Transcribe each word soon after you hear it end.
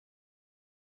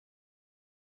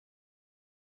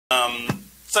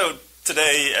So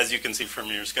today, as you can see from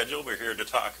your schedule, we're here to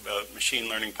talk about machine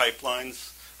learning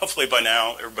pipelines. Hopefully by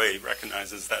now everybody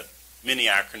recognizes that mini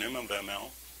acronym of ML.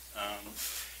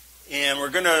 And we're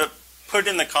going to put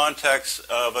in the context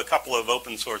of a couple of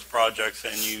open source projects,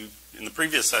 and you, in the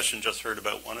previous session, just heard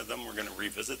about one of them. We're going to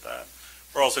revisit that.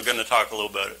 We're also going to talk a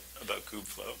little bit about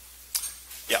Kubeflow.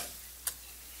 Yeah.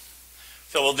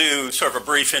 So we'll do sort of a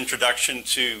brief introduction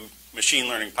to machine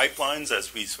learning pipelines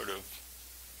as we sort of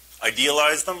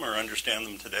idealize them or understand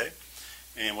them today.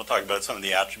 And we'll talk about some of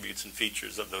the attributes and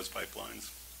features of those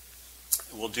pipelines.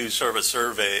 We'll do sort of a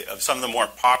survey of some of the more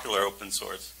popular open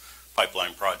source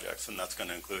pipeline projects, and that's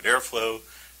going to include Airflow,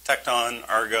 Tekton,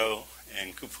 Argo,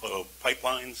 and Kubeflow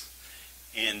pipelines.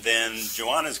 And then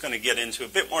Juana is going to get into a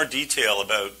bit more detail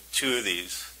about two of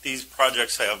these. These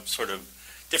projects have sort of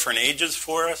different ages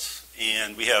for us,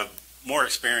 and we have more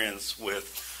experience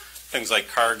with things like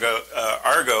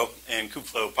Argo and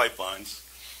Kubeflow pipelines.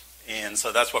 And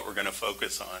so that's what we're going to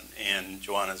focus on. And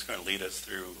Juana is going to lead us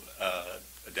through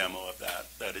a demo of that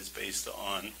that is based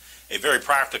on a very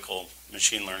practical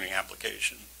machine learning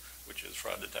application, which is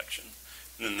fraud detection.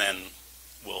 And then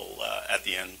we'll, at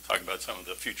the end, talk about some of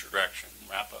the future direction and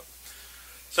wrap up.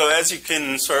 So as you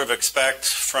can sort of expect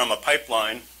from a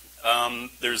pipeline,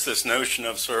 there's this notion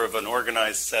of sort of an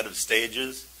organized set of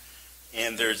stages,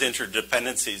 and there's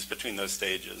interdependencies between those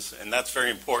stages. And that's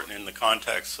very important in the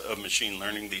context of machine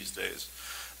learning these days,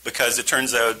 because it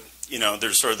turns out, you know,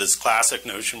 there's sort of this classic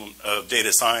notion of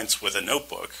data science with a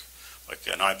notebook, like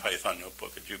an IPython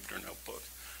notebook, a Jupyter notebook.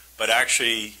 But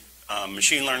actually,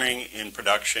 machine learning in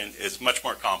production is much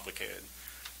more complicated.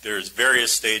 There's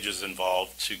various stages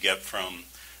involved to get from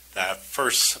that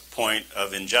first point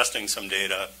of ingesting some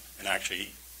data and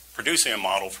actually producing a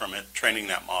model from it, training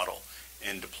that model,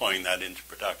 and deploying that into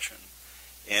production.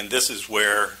 And this is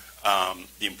where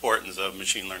the importance of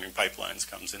machine learning pipelines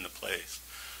comes into play,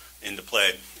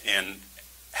 and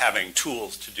having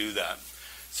tools to do that.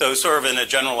 So sort of in a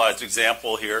generalized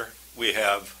example here, we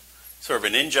have sort of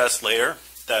an ingest layer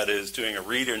that is doing a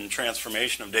read and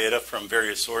transformation of data from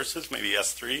various sources, maybe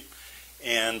S3,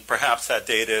 and perhaps that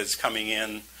data is coming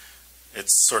in,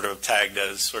 it's sort of tagged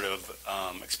as sort of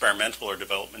experimental or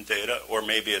development data, or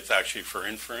maybe it's actually for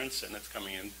inference and it's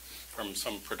coming in from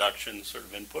some production sort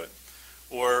of input,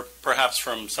 or perhaps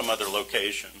from some other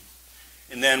location.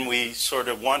 And then we sort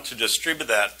of want to distribute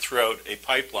that throughout a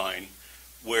pipeline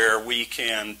where we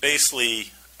can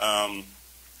basically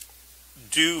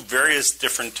do various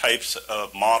different types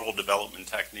of model development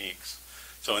techniques.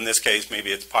 So in this case, maybe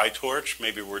it's PyTorch,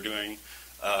 maybe we're doing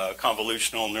a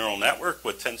convolutional neural network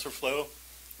with TensorFlow,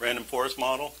 random forest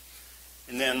model.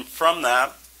 And then from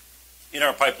that, in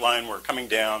our pipeline, we're coming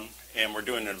down and we're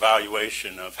doing an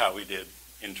evaluation of how we did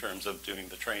in terms of doing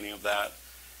the training of that.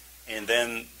 And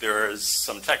then there's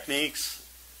some techniques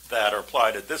that are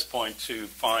applied at this point to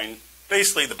find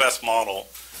basically the best model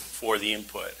for the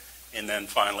input. And then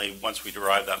finally, once we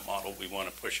derive that model, we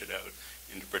want to push it out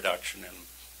into production and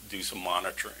do some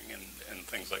monitoring and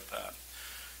things like that.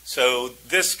 So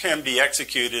this can be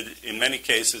executed in many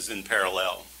cases in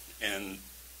parallel. And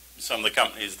some of the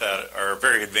companies that are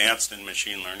very advanced in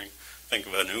machine learning, think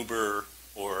of an Uber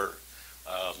or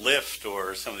Lyft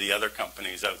or some of the other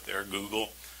companies out there, Google,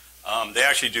 they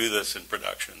actually do this in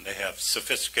production. They have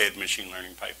sophisticated machine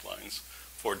learning pipelines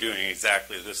for doing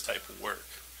exactly this type of work.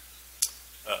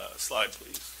 Slide,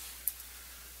 please.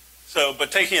 So,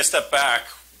 but taking a step back,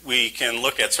 we can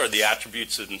look at sort of the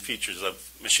attributes and features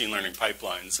of machine learning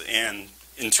pipelines. And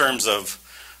in terms of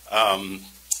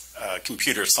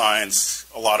computer science,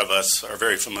 a lot of us are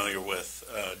very familiar with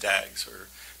DAGs, or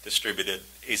distributed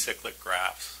acyclic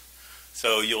graphs.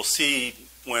 So you'll see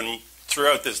when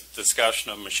throughout this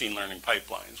discussion of machine learning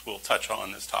pipelines, we'll touch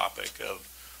on this topic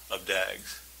of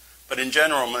DAGs. But in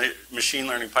general, machine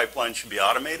learning pipelines should be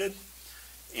automated.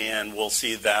 And we'll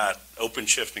see that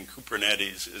OpenShift and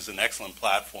Kubernetes is an excellent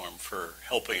platform for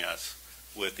helping us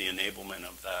with the enablement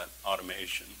of that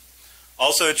automation.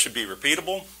 Also, it should be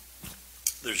repeatable.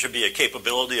 There should be a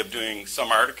capability of doing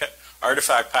some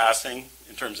artifact passing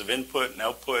in terms of input and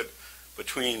output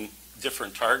between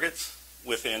different targets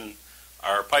within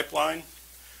our pipeline.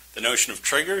 The notion of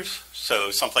triggers,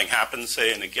 so something happens,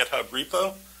 say, in a GitHub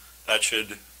repo, that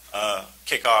should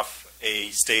kick off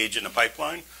a stage in a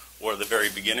pipeline, or the very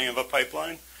beginning of a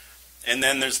pipeline. And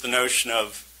then there's the notion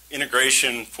of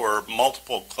integration for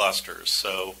multiple clusters.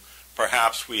 So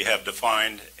perhaps we have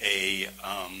defined a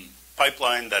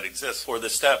pipeline that exists for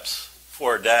the steps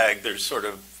for a DAG. There's sort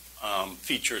of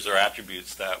features or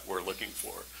attributes that we're looking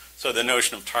for. So the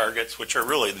notion of targets, which are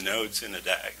really the nodes in a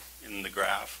DAG, in the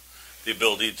graph, the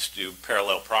ability to do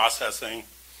parallel processing,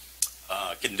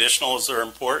 Conditionals are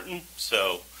important.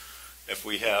 So if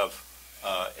we have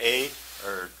A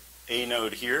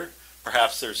node here,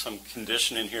 perhaps there's some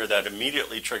condition in here that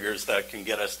immediately triggers that can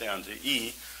get us down to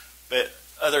E, but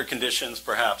other conditions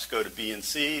perhaps go to B and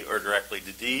C or directly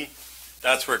to D.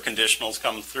 That's where conditionals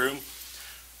come through.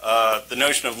 The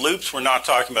notion of loops, we're not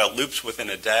talking about loops within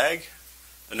a DAG.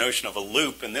 The notion of a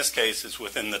loop in this case is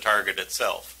within the target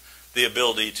itself, the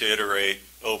ability to iterate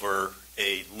over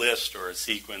a list or a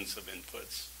sequence of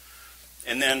inputs.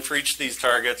 And then for each of these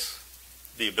targets,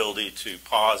 the ability to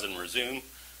pause and resume.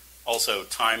 Also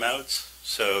timeouts,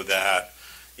 so that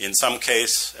in some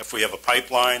case, if we have a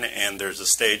pipeline and there's a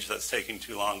stage that's taking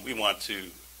too long, we want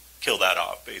to kill that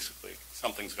off, basically.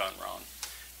 Something's gone wrong.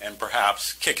 And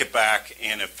perhaps kick it back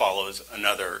and it follows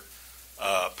another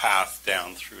path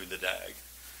down through the DAG.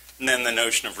 And then the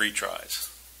notion of retries.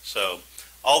 So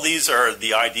all these are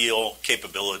the ideal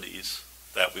capabilities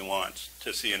that we want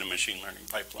to see in a machine learning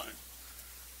pipeline.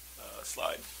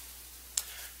 Slide.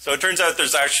 So it turns out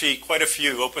there's actually quite a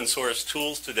few open source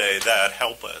tools today that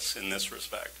help us in this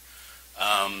respect.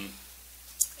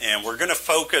 And we're going to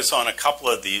focus on a couple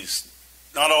of these,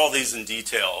 not all these in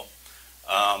detail,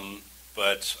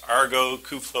 but Argo,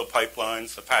 Kubeflow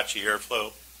pipelines, Apache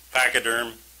Airflow,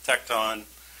 Pachyderm, Tekton,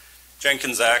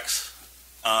 Jenkins X.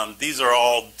 These are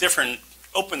all different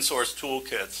open source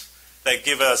toolkits that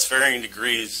give us varying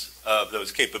degrees of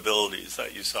those capabilities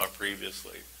that you saw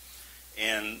previously.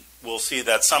 And we'll see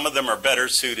that some of them are better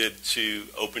suited to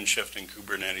OpenShift and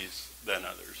Kubernetes than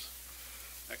others.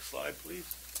 Next slide,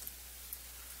 please.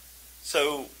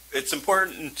 So it's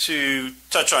important to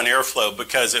touch on Airflow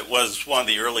because it was one of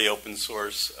the early open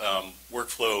source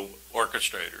workflow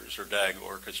orchestrators or DAG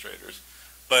orchestrators.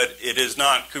 But it is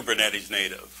not Kubernetes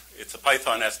native. It's a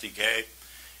Python SDK,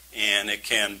 and it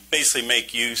can basically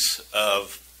make use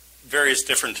of various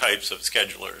different types of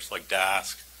schedulers like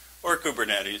Dask or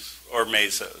Kubernetes or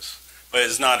Mesos. But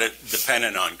it's not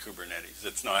dependent on Kubernetes.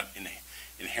 It's not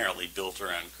inherently built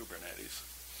around Kubernetes.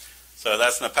 So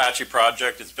that's an Apache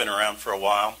project. It's been around for a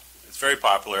while. It's very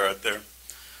popular out there.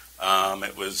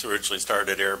 It was originally started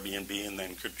at Airbnb and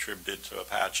then contributed to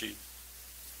Apache.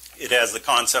 It has the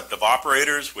concept of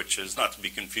operators, which is not to be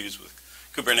confused with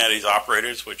Kubernetes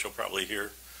operators, which you'll probably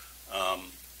hear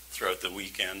throughout the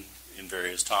weekend in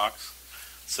various talks.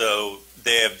 So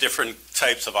they have different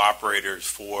types of operators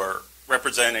for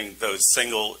representing those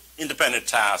single independent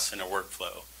tasks in a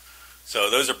workflow. So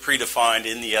those are predefined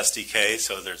in the SDK.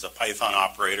 So there's a Python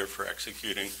operator for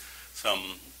executing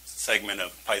some segment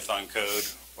of Python code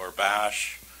or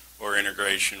Bash or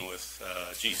integration with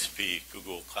GCP,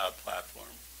 Google Cloud Platform.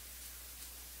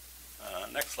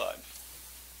 Next slide.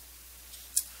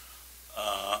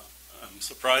 I'm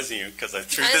surprising you because I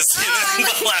threw this in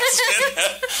the last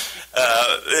minute.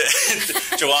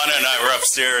 Juana and I were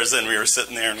upstairs and we were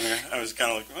sitting there and I was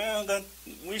kind of like, well,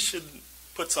 we should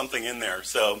put something in there.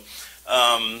 So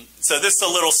this is a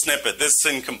little snippet. This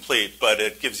is incomplete, but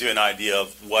it gives you an idea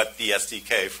of what the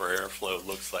SDK for Airflow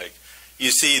looks like. You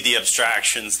see the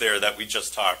abstractions there that we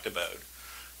just talked about.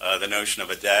 The notion of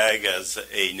a DAG as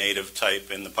a native type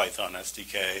in the Python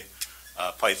SDK,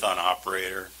 Python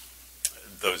operator,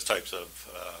 those types of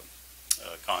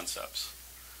concepts.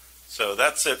 So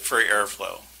that's it for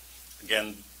Airflow.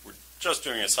 Again, we're just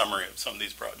doing a summary of some of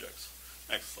these projects.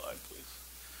 Next slide, please.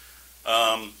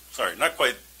 Sorry, not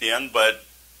quite the end, but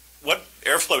what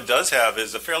Airflow does have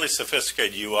is a fairly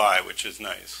sophisticated UI, which is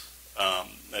nice.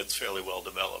 It's fairly well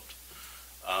developed.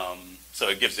 So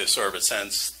it gives you sort of a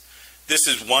sense. This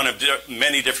is one of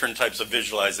many different types of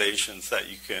visualizations that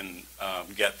you can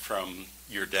get from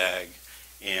your DAG.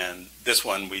 And this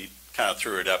one, we kind of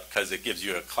threw it up because it gives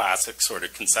you a classic sort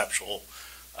of conceptual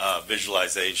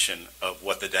visualization of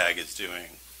what the DAG is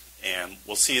doing. And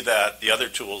we'll see that the other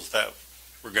tools that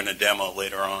we're going to demo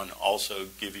later on also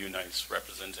give you nice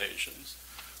representations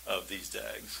of these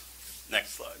DAGs.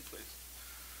 Next slide, please.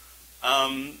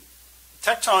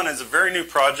 Tekton is a very new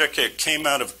project. It came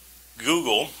out of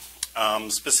Google,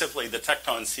 specifically the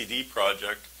Tekton CD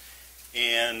project.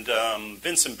 And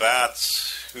Vincent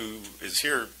Batts, who is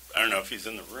here, I don't know if he's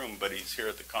in the room, but he's here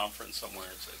at the conference somewhere,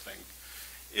 I think,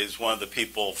 is one of the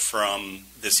people from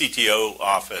the CTO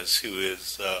office who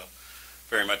is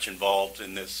very much involved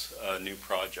in this new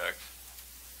project.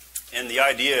 And the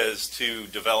idea is to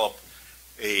develop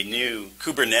a new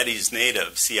Kubernetes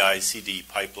native CI/CD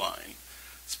pipeline,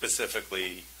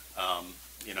 specifically,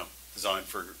 designed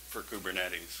for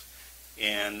Kubernetes.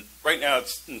 And right now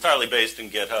it's entirely based in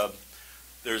GitHub.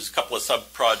 There's a couple of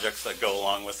sub-projects that go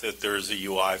along with it. There's a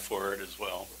UI for it as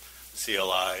well,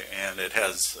 CLI, and it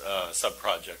has a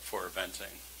sub-project for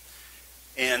eventing.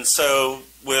 And so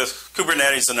with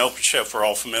Kubernetes and OpenShift, we're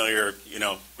all familiar,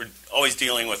 we're always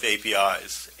dealing with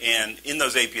APIs. And in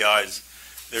those APIs,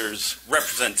 there's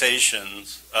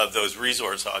representations of those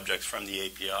resource objects from the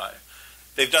API.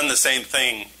 They've done the same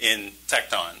thing in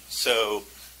Tekton. So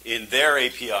in their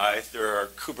API, there are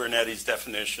Kubernetes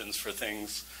definitions for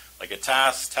things like a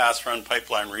task, task run,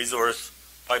 pipeline resource,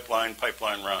 pipeline,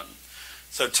 pipeline run.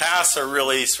 So tasks are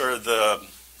really sort of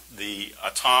the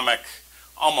atomic,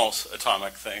 almost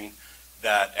atomic thing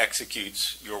that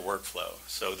executes your workflow.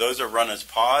 So those are run as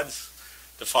pods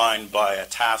defined by a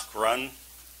task run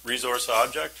resource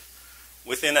object.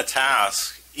 Within a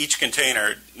task, each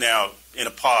container, now in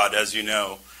a pod, as you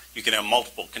know, you can have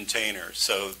multiple containers.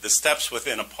 So the steps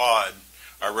within a pod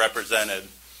are represented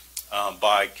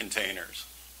by containers.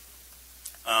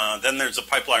 Then there's a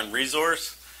pipeline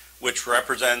resource, which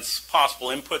represents possible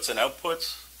inputs and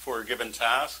outputs for a given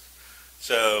task.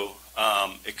 So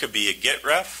it could be a Git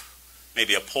ref,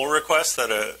 maybe a pull request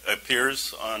that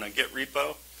appears on a Git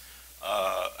repo,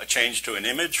 a change to an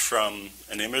image from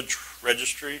an image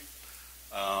registry,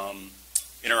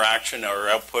 interaction or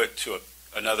output to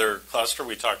another cluster.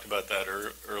 We talked about that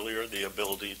earlier, the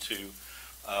ability to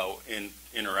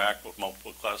interact with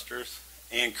multiple clusters.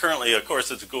 And currently, of course,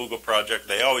 it's a Google project.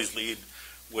 They always lead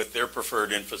with their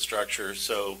preferred infrastructure.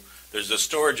 So there's a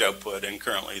storage output, and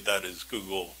currently that is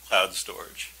Google Cloud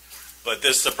Storage. But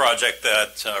this is a project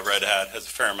that Red Hat has a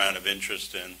fair amount of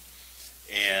interest in.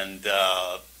 And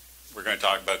we're going to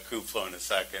talk about Kubeflow in a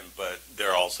second, but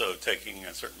they're also taking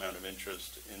a certain amount of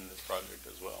interest in this project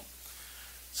as well.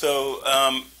 So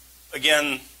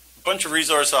again, a bunch of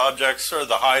resource objects. Sort of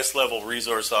the highest level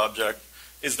resource object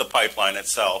is the pipeline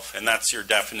itself, and that's your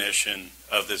definition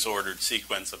of this ordered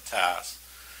sequence of tasks.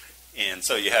 And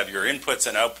so you have your inputs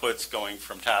and outputs going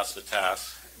from task to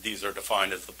task. These are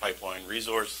defined as the pipeline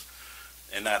resource,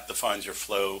 and that defines your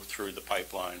flow through the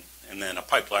pipeline. And then a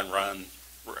pipeline run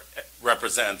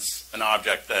represents an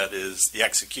object that is the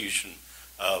execution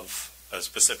of a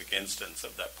specific instance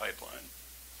of that pipeline.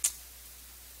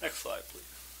 Next slide, please.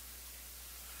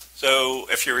 So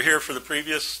if you were here for the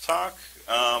previous talk,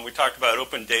 we talked about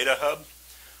Open Data Hub.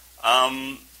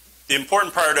 The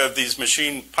important part of these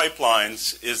machine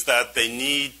pipelines is that they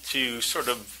need to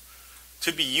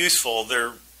to be useful,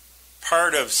 they're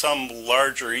part of some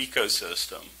larger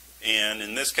ecosystem. And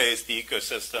in this case, the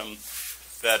ecosystem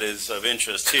that is of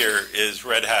interest here is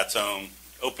Red Hat's own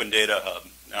Open Data Hub.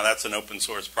 Now that's an open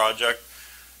source project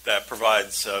that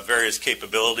provides various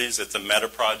capabilities. It's a meta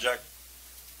project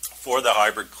for the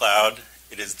hybrid cloud.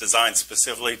 It is designed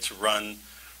specifically to run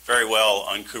very well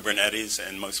on Kubernetes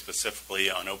and most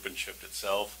specifically on OpenShift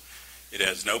itself. It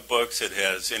has notebooks. It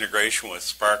has integration with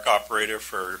Spark operator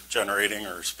for generating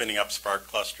or spinning up Spark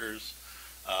clusters,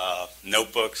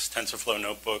 notebooks, TensorFlow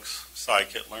notebooks,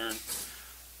 scikit-learn.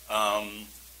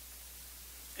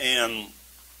 And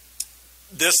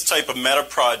this type of meta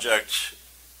project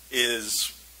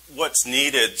is what's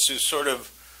needed to sort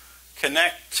of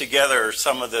connect together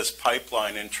some of this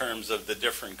pipeline in terms of the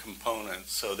different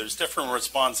components. So there's different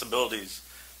responsibilities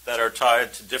that are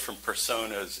tied to different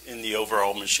personas in the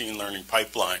overall machine learning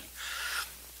pipeline.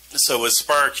 So with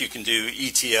Spark, you can do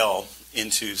ETL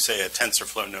into, say, a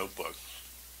TensorFlow notebook,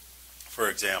 for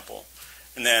example.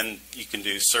 And then you can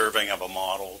do serving of a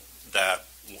model that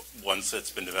once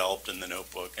it's been developed in the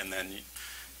notebook, and then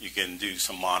you can do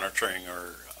some monitoring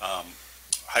or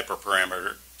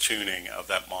hyperparameter tuning of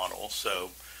that model. So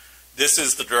this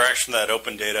is the direction that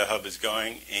Open Data Hub is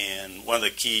going, and one of the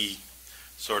key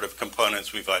sort of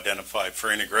components we've identified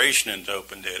for integration into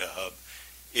Open Data Hub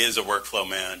is a workflow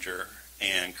manager,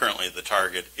 and currently the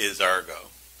target is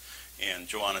Argo.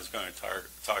 And Juana is going to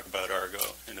talk about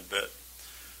Argo in a bit.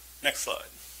 Next slide.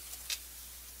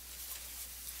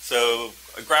 So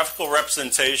a graphical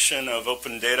representation of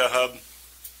Open Data Hub.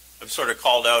 I've sort of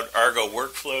called out Argo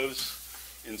workflows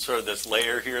in sort of this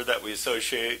layer here that we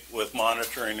associate with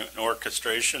monitoring and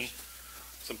orchestration.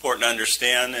 It's important to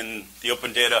understand in the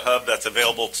Open Data Hub that's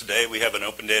available today, we have an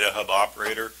Open Data Hub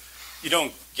operator. You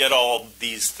don't get all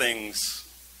these things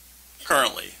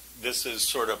currently. This is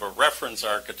sort of a reference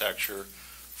architecture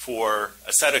for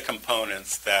a set of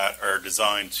components that are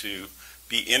designed to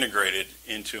be integrated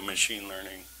into a machine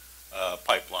learning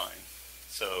pipeline.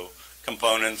 So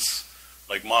components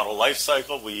like model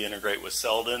lifecycle, we integrate with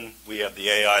Selden. We have the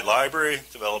AI library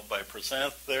developed by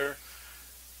Prasanth there.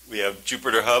 We have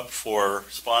Jupyter Hub for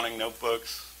spawning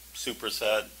notebooks,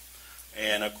 Superset,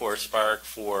 and of course Spark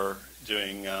for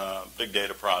doing big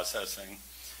data processing.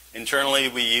 Internally,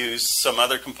 we use some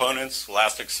other components,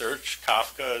 Elasticsearch,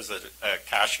 Kafka as a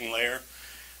caching layer,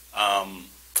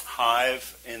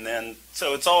 Hive, and then,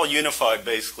 so it's all unified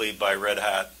basically by Red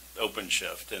Hat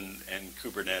OpenShift and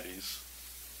Kubernetes,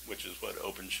 which is what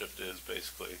OpenShift is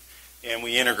basically. And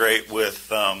we integrate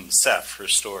with Ceph for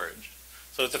storage.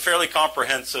 So it's a fairly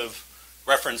comprehensive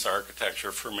reference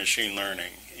architecture for machine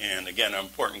learning. And again, an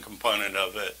important component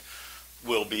of it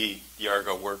will be the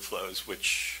Argo workflows,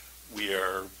 which we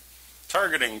are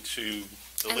targeting to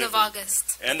deliver. End of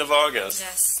August. End of August.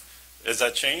 Yes. Is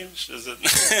that changed? Is it?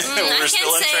 We're still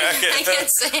on track. I can't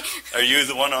say. Are you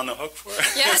the one on the hook for it?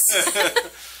 Yes.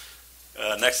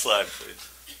 Next slide, please.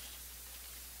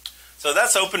 So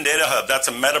that's Open Data Hub. That's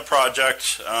a meta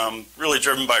project, really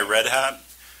driven by Red Hat.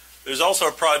 There's also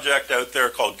a project out there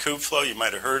called Kubeflow. You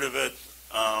might have heard of it.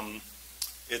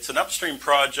 It's an upstream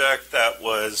project that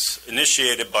was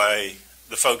initiated by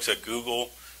the folks at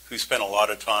Google, who spent a lot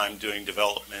of time doing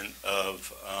development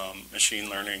of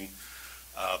machine learning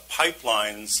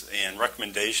pipelines and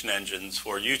recommendation engines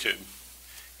for YouTube.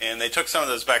 And they took some of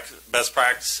those best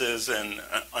practices and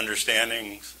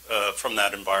understandings from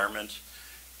that environment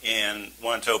and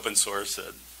wanted to open source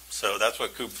it. So that's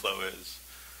what Kubeflow is.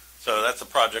 So that's a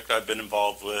project I've been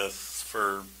involved with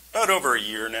for about over a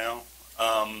year now.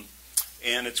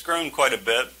 And it's grown quite a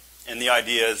bit. And the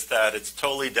idea is that it's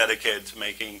totally dedicated to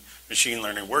making machine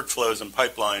learning workflows and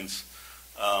pipelines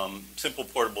simple,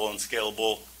 portable, and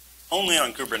scalable only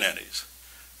on Kubernetes.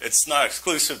 It's not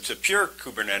exclusive to pure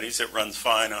Kubernetes. It runs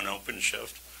fine on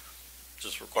OpenShift.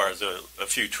 Just requires a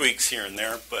few tweaks here and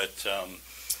there, but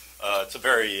it's a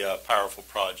very powerful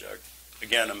project.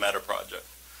 Again, a meta project.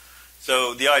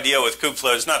 So the idea with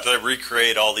Kubeflow is not to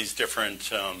recreate all these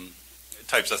different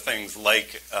types of things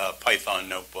like Python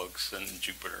notebooks and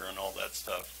Jupyter and all that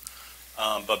stuff,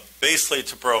 but basically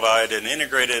to provide an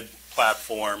integrated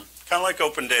platform, kind of like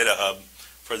Open Data Hub,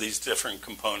 for these different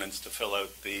components to fill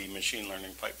out the machine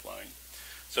learning pipeline.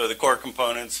 So the core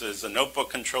components is a notebook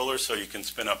controller, so you can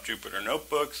spin up Jupyter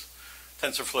notebooks.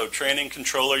 TensorFlow training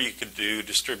controller, you could do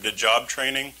distributed job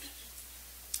training.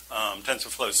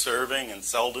 TensorFlow serving and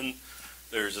Selden.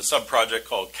 There's a sub-project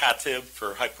called Katib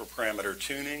for hyperparameter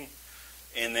tuning.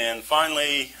 And then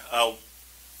finally, a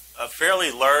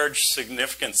fairly large,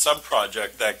 significant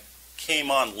sub-project that came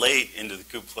on late into the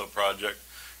Kubeflow project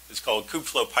is called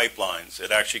Kubeflow Pipelines.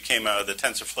 It actually came out of the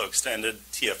TensorFlow Extended,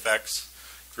 TFX,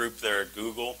 group there at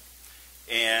Google.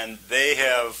 And they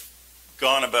have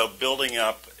gone about building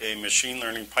up a machine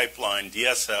learning pipeline,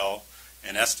 DSL,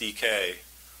 and SDK,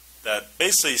 that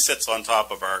basically sits on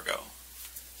top of Argo.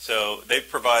 So they've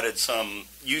provided some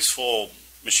useful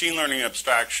machine learning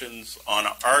abstractions on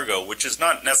Argo, which is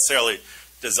not necessarily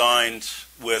designed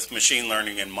with machine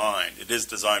learning in mind. It is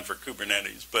designed for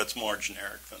Kubernetes, but it's more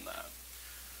generic than that.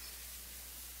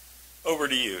 Over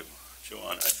to you,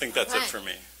 Juana. I think that's it for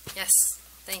me. Yes.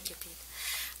 Thank you, Pete.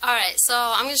 All right. So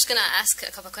I'm just going to ask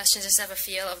a couple of questions just to have a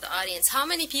feel of the audience. How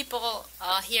many people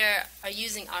here are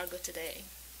using Argo today?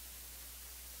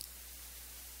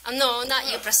 No, not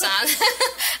you, Prasan.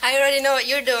 I already know what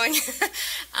you're doing.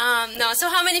 No, so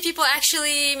how many people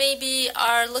actually maybe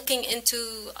are looking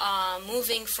into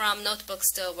moving from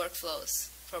notebooks to workflows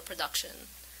for production?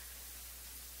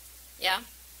 Yeah?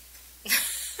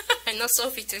 I know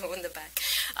Sophie too in the back.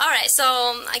 All right, so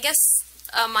I guess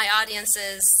my audience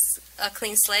is a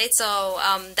clean slate, so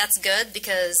that's good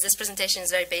because this presentation is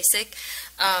very basic.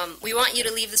 We want you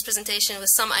to leave this presentation with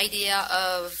some idea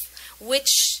of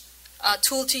which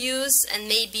tool to use and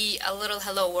maybe a little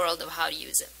hello world of how to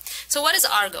use it. So what is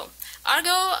Argo?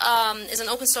 Argo is an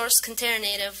open source container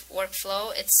native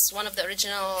workflow. It's one of the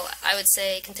original, I would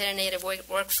say, container native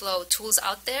workflow tools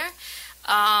out there.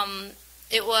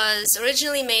 It was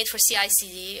originally made for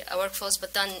CI/CD workflows,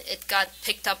 but then it got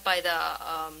picked up by the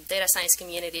data science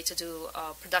community to do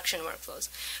production workflows.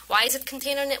 Why is it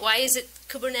Why is it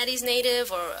Kubernetes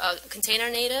native or container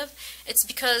native? It's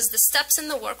because the steps in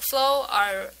the workflow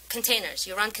are containers.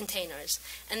 You run containers,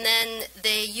 and then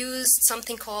they used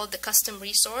something called the custom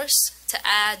resource to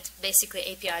add basically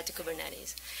API to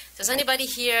Kubernetes. Does anybody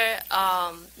here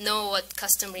know what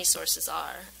custom resources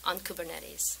are on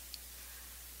Kubernetes?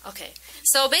 Okay,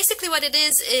 so basically what it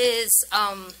is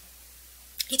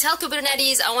you tell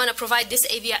Kubernetes, I want to provide this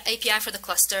API for the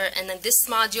cluster, and then this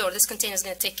module or this container is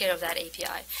going to take care of that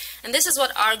API. And this is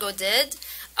what Argo did.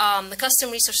 The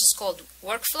custom resource is called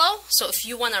workflow. So if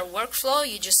you want a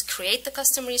workflow, you just create the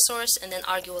custom resource, and then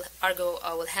Argo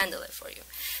will handle it for you.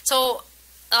 So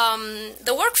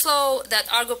the workflow that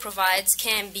Argo provides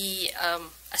can be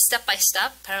a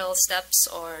step-by-step, parallel steps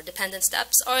or dependent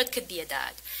steps, or it could be a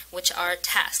DAG, which are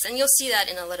tasks. And you'll see that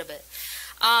in a little bit.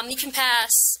 You can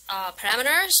pass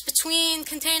parameters between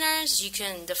containers. You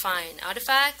can define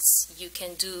artifacts. You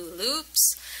can do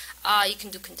loops. You can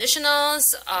do conditionals.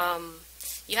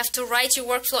 You have to write your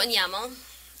workflow in YAML.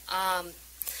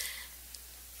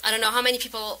 I don't know how many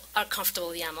people are comfortable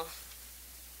with YAML.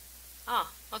 Oh,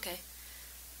 okay.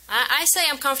 I say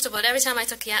I'm comfortable, but every time I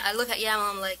look at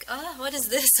YAML, I'm like, oh, what is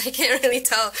this? I can't really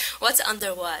tell what's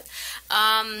under what.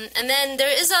 And then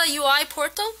there is a UI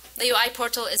portal. The UI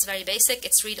portal is very basic.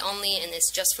 It's read-only, and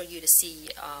it's just for you to see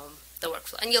the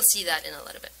workflow. And you'll see that in a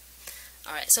little bit.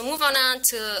 All right, so move on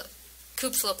to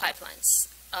Kubeflow pipelines,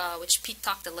 which Pete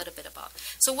talked a little bit about.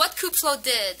 So what Kubeflow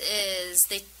did is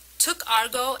they took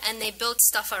Argo and they built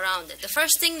stuff around it. The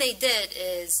first thing they did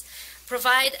is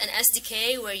provide an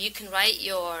SDK where you can write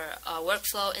your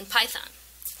workflow in Python.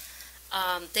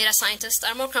 Data scientists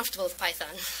are more comfortable with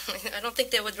Python. I don't think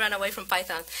they would run away from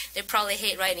Python. They probably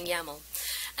hate writing YAML.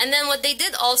 And then what they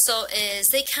did also is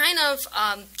they kind of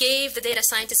gave the data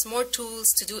scientists more tools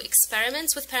to do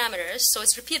experiments with parameters, so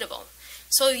it's repeatable.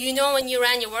 So you know when you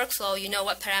ran your workflow, you know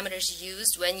what parameters you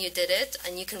used, when you did it,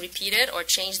 and you can repeat it or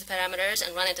change the parameters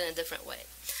and run it in a different way.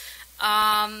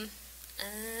 And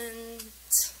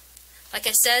like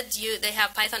I said, they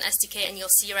have Python SDK, and you'll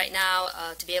see right now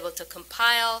to be able to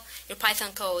compile your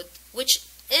Python code, which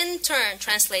in turn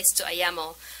translates to a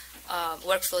YAML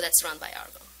workflow that's run by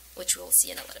Argo, which we'll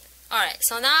see in a little bit. All right,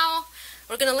 so now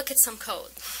we're going to look at some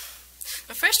code.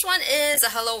 The first one is a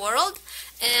hello world,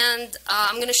 and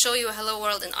I'm going to show you a hello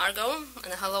world in Argo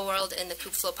and a hello world in the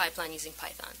Kubeflow pipeline using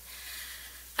Python.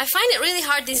 I find it really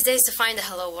hard these days to find a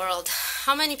hello world.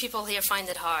 How many people here find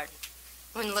it hard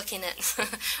when looking at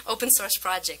open source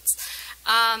projects?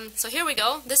 So here we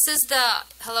go. This is the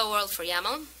hello world for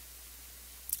YAML.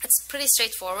 It's pretty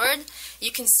straightforward.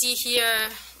 You can see here,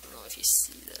 I don't know if you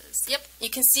see this. Yep, you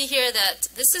can see here that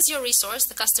this is your resource,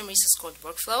 the custom resource called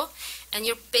workflow, and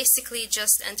you're basically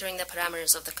just entering the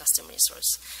parameters of the custom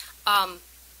resource.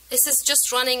 This is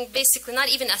just running basically not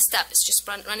even a step. It's just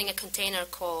running a container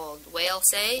called whale,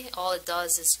 say. All it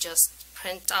does is just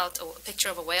print out a picture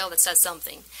of a whale that says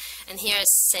something. And here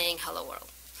it's saying hello world.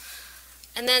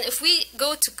 And then if we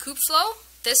go to Kubeflow,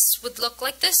 this would look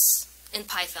like this in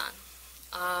Python.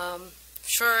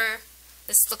 Sure,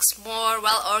 this looks more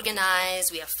well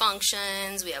organized. We have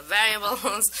functions, we have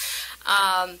variables.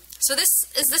 So this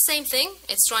is the same thing.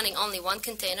 It's running only one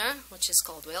container, which is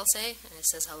called whale, say, and it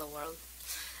says hello world.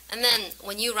 And then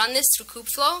when you run this through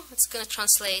Kubeflow, it's going to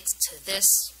translate to this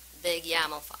big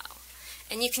YAML file.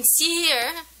 And you can see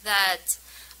here that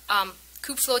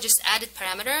Kubeflow just added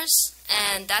parameters,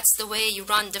 and that's the way you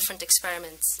run different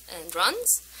experiments and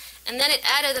runs. And then it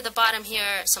added at the bottom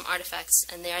here some artifacts,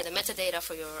 and they are the metadata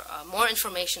for your more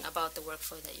information about the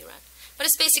workflow that you ran. But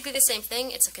it's basically the same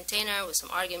thing. It's a container with some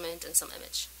argument and some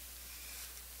image.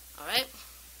 All right.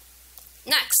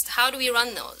 Next, how do we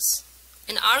run those?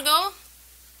 In Argo,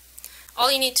 all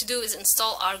you need to do is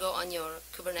install Argo on your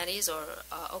Kubernetes or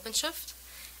OpenShift.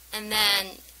 And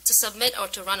then to submit or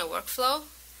to run a workflow,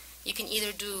 you can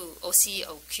either do OC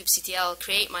or kubectl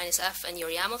create -f and your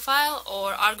YAML file,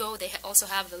 or Argo, they also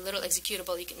have the little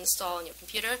executable you can install on your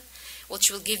computer, which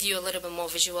will give you a little bit more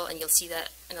visual, and you'll see that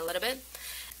in a little bit.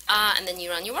 And then you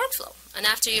run your workflow. And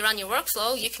after you run your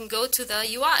workflow, you can go to the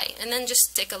UI and then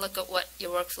just take a look at what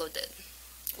your workflow did.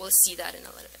 We'll see that in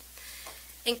a little bit.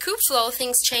 In Kubeflow,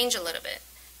 things change a little bit.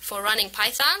 For running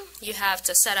Python, you have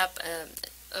to set up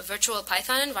a virtual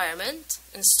Python environment,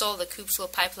 install the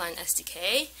Kubeflow pipeline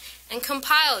SDK, and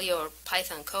compile your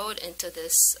Python code into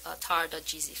this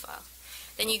tar.gz file.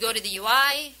 Then you go to the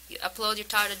UI, you upload your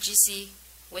tar.gz,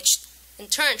 which in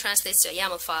turn translates to a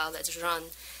YAML file that's run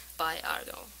by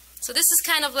Argo. So this is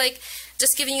kind of like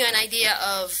just giving you an idea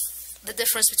of the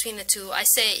difference between the two. I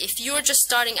say if you're just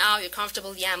starting out, you're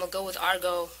comfortable with YAML, go with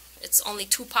Argo. It's only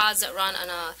 2 pods that run on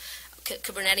a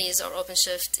Kubernetes or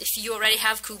OpenShift. If you already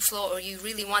have Kubeflow or you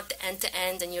really want the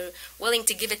end-to-end and you're willing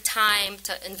to give it time,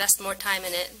 to invest more time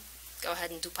in it, go ahead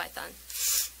and do Python.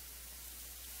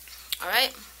 All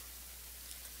right.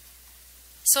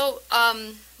 So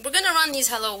we're going to run these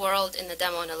hello world in the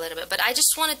demo in a little bit, but I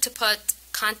just wanted to put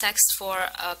context for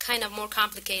a kind of more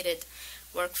complicated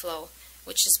workflow,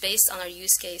 which is based on our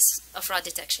use case, a fraud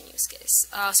detection use case.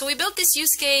 So we built this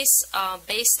use case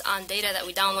based on data that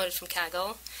we downloaded from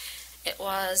Kaggle. It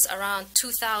was around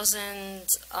 2,000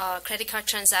 credit card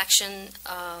transaction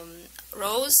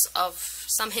rows of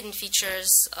some hidden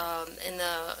features in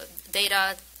the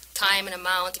data, time and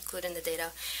amount included in the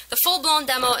data. The full-blown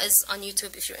demo is on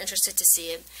YouTube if you're interested to see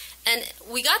it. And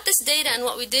we got this data, and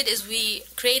what we did is we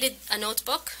created a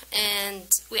notebook, and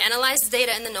we analyzed the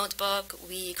data in the notebook.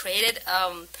 We created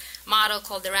a model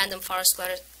called the Random Forest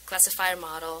Classifier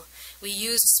model. We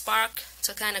used Spark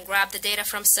to kind of grab the data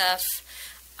from Ceph.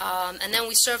 And then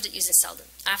we served it using Selden.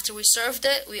 After we served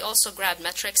it, we also grabbed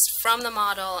metrics from the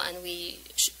model, and we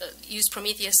used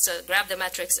Prometheus to grab the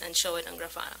metrics and show it on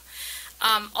Grafana.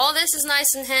 All this is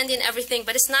nice and handy and everything,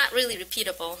 but it's not really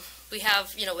repeatable. We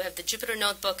have the Jupyter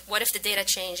notebook. What if the data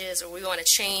changes, or we want to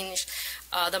change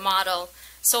the model?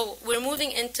 So we're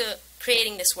moving into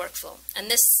creating this workflow, and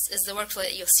this is the workflow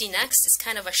that you'll see next. It's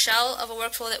kind of a shell of a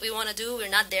workflow that we want to do. We're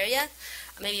not there yet.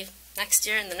 Maybe next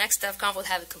year in the next DevConf we'll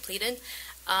have it completed.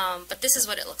 But this is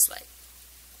what it looks like.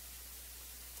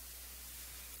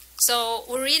 So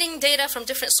we're reading data from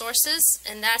different sources,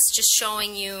 and that's just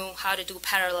showing you how to do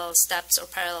parallel steps or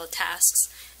parallel tasks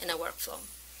in a workflow.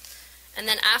 And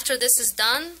then after this is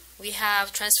done, we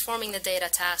have transforming the data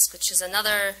task, which is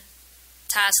another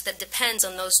task that depends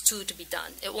on those two to be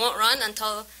done. It won't run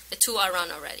until the two are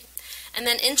run already. And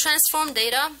then in transform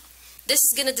data, this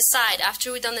is going to decide,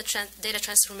 after we've done the data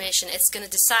transformation, it's going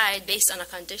to decide based on a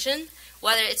condition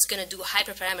whether it's going to do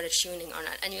hyperparameter tuning or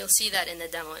not. And you'll see that in the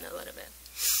demo in a little bit.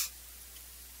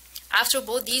 After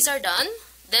both these are done,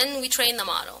 then we train the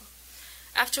model.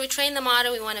 After we train the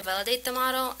model, we want to validate the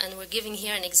model, and we're giving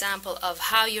here an example of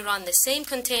how you run the same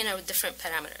container with different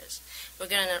parameters. We're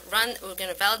going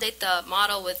to validate the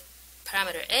model with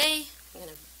parameter A, we're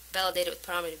going to validate it with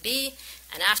parameter B,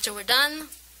 and after we're done,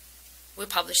 we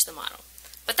publish the model.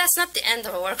 But that's not the end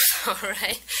of a workflow,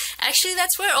 right? Actually,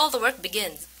 that's where all the work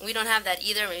begins. We don't have that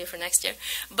either, maybe for next year.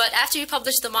 But after you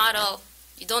publish the model,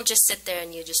 you don't just sit there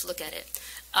and you just look at it.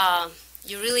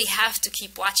 You really have to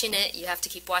keep watching it. You have to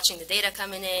keep watching the data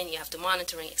coming in. You have to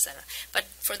monitoring, etc. But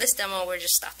for this demo, we're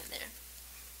just stopping there.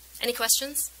 Any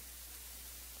questions?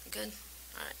 Good?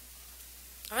 All right.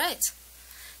 All right.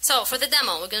 So for the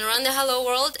demo, we're going to run the hello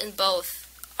world in both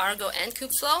Argo and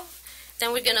Kubeflow.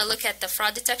 Then we're going to look at the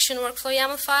fraud detection workflow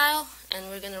YAML file, and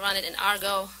we're going to run it in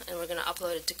Argo, and we're going to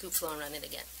upload it to Kubeflow and run it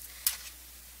again.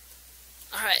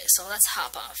 All right, so let's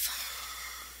hop off.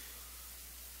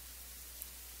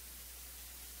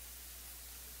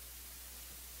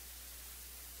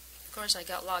 Of course, I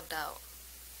got logged out.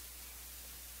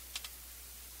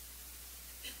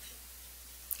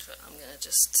 So I'm going to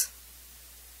just...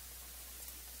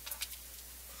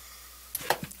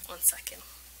 1 second.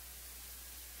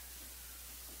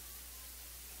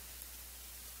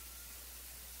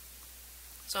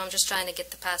 So I'm just trying to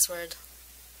get the password,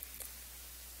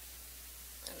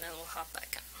 and then we'll hop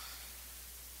back on.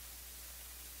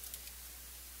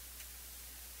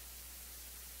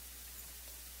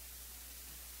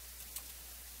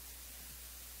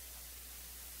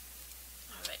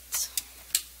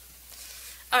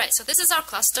 All right, so this is our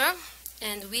cluster,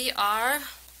 and we are...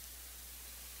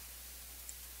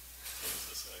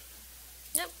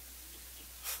 Yep.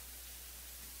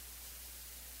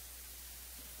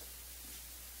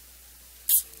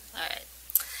 All right.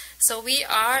 So we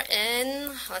are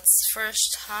in, let's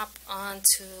first hop on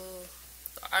to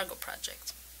the Argo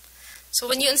project. So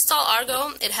when you install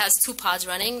Argo, it has 2 pods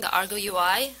running. The Argo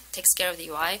UI takes care of the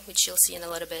UI, which you'll see in a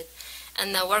little bit,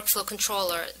 and the workflow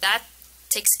controller, that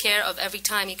takes care of every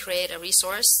time you create a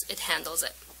resource, it handles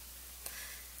it.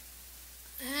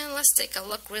 And let's take a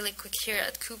look really quick here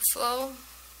at Kubeflow.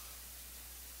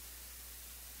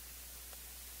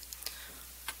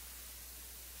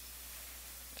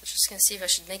 I'm just going to see if I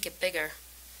should make it bigger.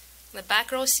 In the back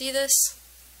row, see this?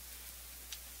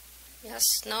 Yes,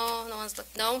 no, no one's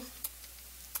looked, no?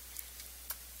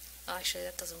 Oh, actually,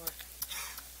 that doesn't work.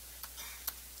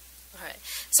 Alright,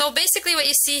 so basically what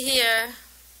you see here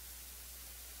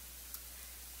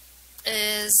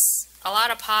is a lot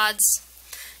of pods.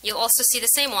 You'll also see the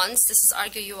same ones. This is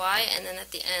Argo UI, and then at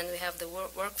the end we have the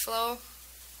workflow.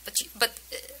 But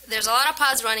there's a lot of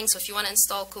pods running, so if you want to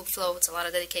install Kubeflow, it's a lot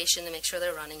of dedication to make sure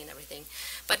they're running and everything.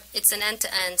 But it's an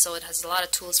end-to-end, so it has a lot of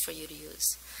tools for you to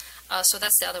use. So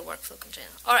that's the other workflow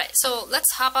container. Alright, so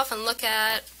let's hop off and look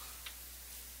at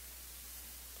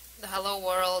the Hello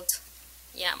World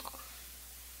YAML.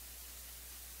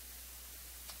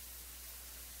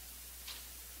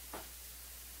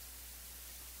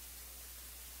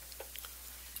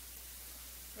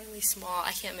 Really small.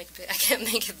 I can't make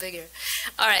it bigger.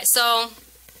 All right, so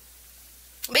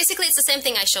basically it's the same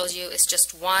thing I showed you. It's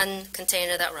just one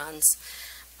container that runs,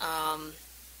 and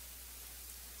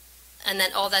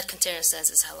then all that container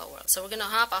says is hello world. So we're going to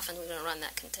hop off and we're going to run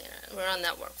that container. We're on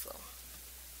that workflow.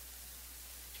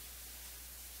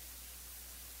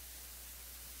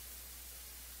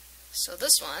 So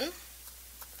this one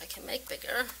I can make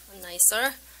bigger and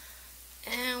nicer,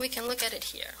 and we can look at it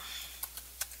here.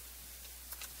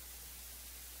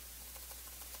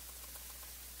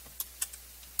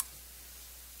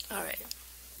 Alright,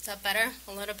 is that better?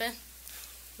 A little bit?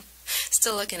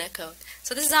 Still looking at code.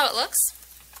 So this is how it looks.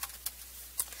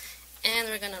 And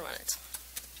we're going to run it.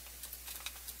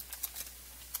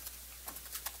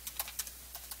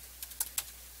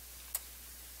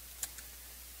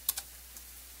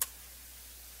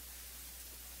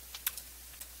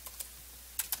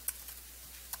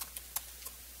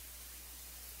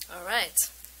 All right.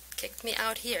 Kicked me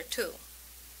out here too.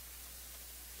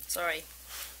 Sorry.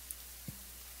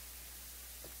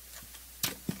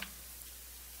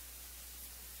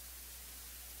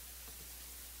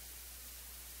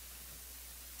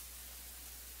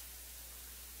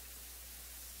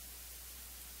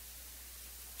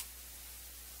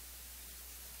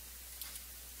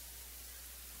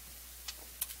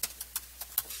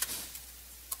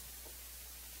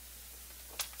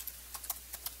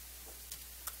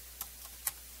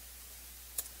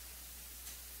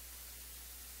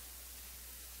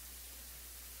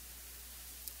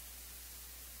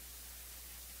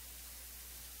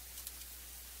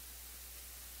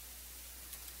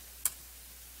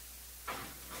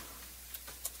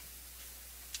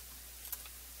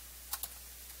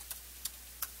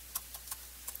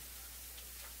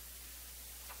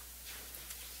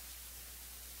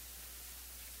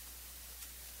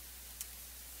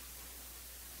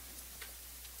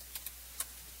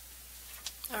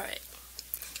 Alright,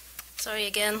 sorry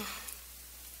again,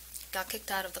 got kicked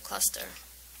out of the cluster.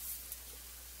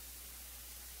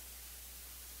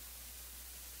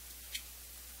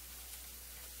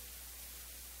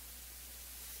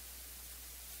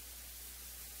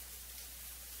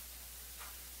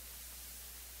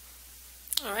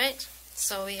 Alright,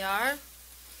 so we are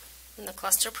in the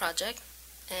cluster project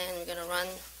and we're going to run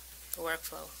the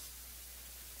workflow.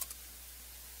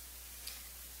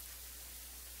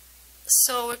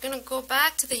 So we're going to go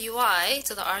back to the UI,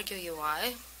 to the Argo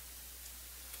UI.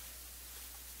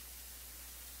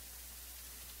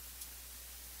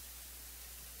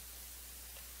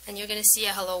 And you're going to see a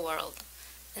hello world.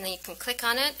 And then you can click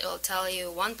on it, it will tell you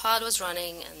one pod was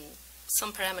running and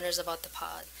some parameters about the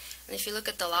pod. And if you look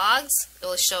at the logs, it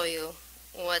will show you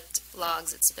what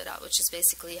logs it spit out, which is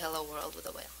basically hello world with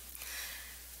a whale.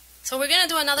 So we're going to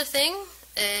do another thing,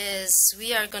 is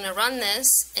we are going to run this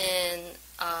in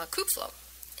Kubeflow.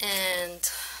 And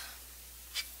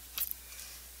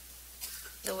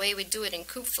the way we do it in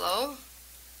Kubeflow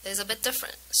is a bit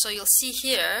different. So you'll see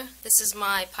here, this is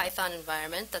my Python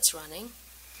environment that's running.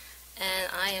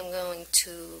 And I am going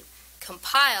to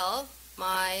compile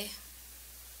my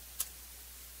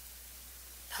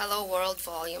hello world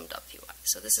volume.py.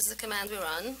 So this is the command we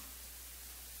run.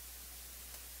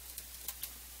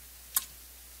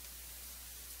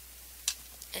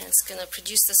 And it's going to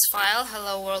produce this file,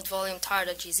 hello world volume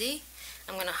tar.gz.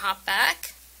 I'm going to hop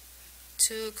back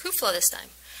to Kubeflow this time.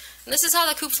 And this is how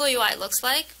the Kubeflow UI looks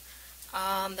like.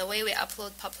 The way we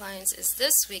upload pipelines is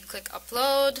this. We click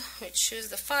upload, we choose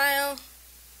the file,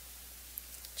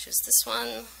 choose this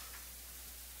one,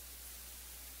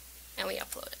 and we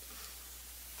upload it.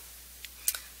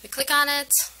 We click on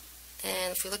it,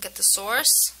 and if we look at the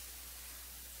source,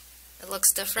 it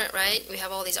looks different, right? We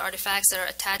have all these artifacts that are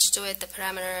attached to it, the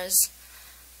parameters.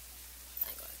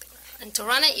 And to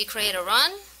run it, you create a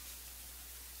run.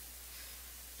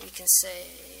 You can say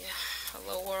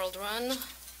hello world run.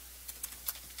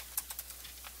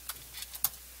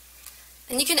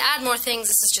 And you can add more things.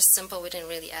 This is just simple. We didn't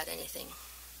really add anything.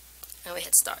 And we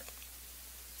hit start.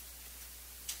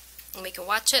 And we can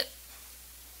watch it.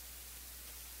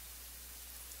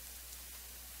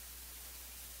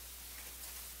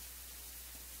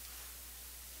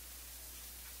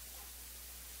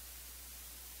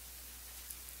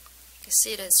 You can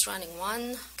see that it's running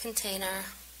one container.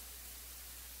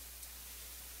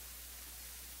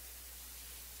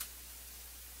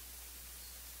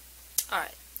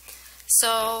 Alright.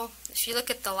 So if you look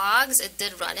at the logs, it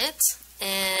did run it,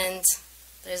 and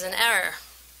there's an error.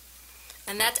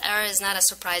 And that error is not a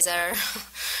surprise error.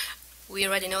 We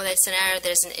already know that it's an error.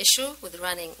 There's an issue with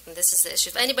running, and this is the issue.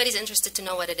 If anybody's interested to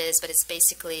know what it is, but it's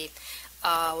basically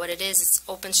what it is. It's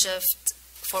OpenShift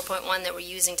 4.1 that we're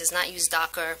using does not use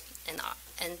Docker,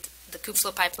 and the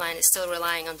Kubeflow pipeline is still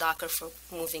relying on Docker for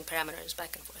moving parameters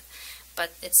back and forth.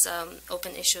 But it's an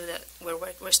open issue that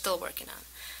we're still working on.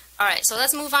 Alright, so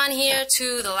let's move on here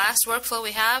to the last workflow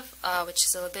we have, which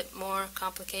is a little bit more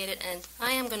complicated, and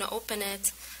I am going to open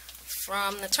it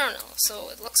from the terminal, so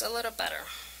it looks a little better.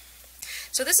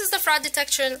 So this is the fraud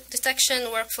detection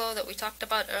workflow that we talked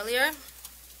about earlier.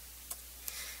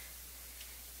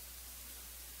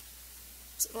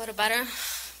 It's a little better.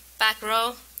 Back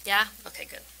row, yeah? Okay,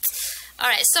 good.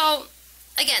 Alright, so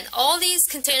again, all these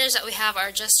containers that we have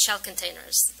are just shell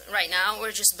containers. Right now,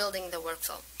 we're just building the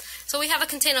workflow. So we have a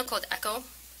container called Echo.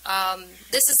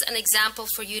 This is an example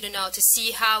for you to know, to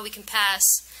see how we can pass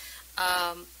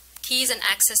keys and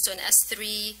access to an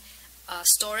S3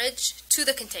 storage to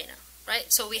the container, right?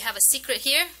 So we have a secret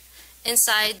here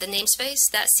inside the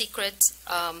namespace. That secret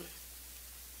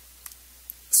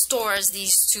stores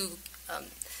these two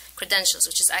credentials,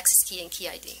 which is access key and key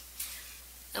ID.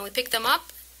 And we pick them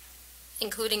up,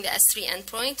 including the S3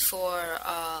 endpoint for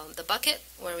the bucket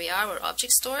where we are, or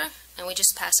object store, and we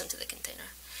just pass them to the container.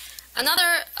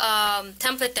 Another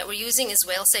template that we're using is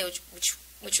whalesay,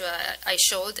 which I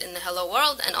showed in the hello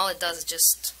world, and all it does is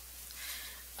just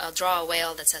draw a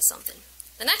whale that says something.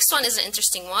 The next one is an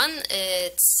interesting one.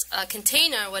 It's a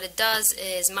container. What it does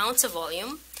is mounts a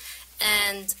volume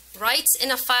and writes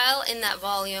in a file in that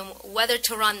volume whether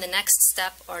to run the next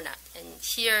step or not. And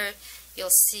here you'll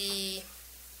see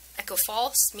echo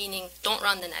false, meaning don't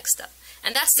run the next step.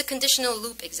 And that's the conditional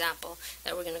loop example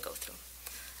that we're going to go through.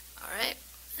 All right,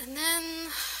 and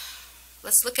then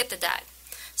let's look at the DAG.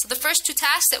 So the first two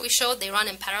tasks that we showed, they run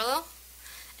in parallel,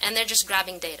 and they're just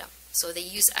grabbing data. So they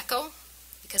use Echo,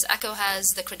 because Echo has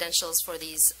the credentials for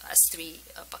these S3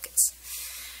 buckets.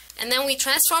 And then we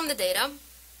transform the data,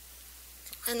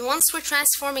 and once we're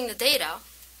transforming the data,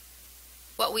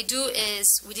 what we do is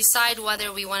we decide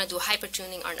whether we want to do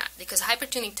hypertuning or not, because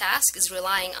hypertuning task is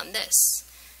relying on this.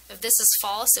 If this is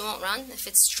false, it won't run. If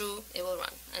it's true, it will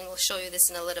run. And we'll show you this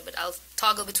in a little bit. I'll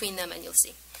toggle between them and you'll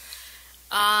see.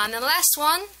 And then the last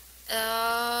one,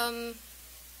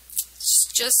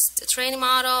 just a training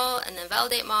model, and then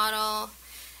validate model,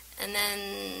 and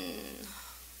then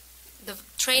the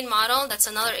train model, that's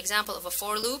another example of a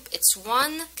for loop. It's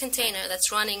one container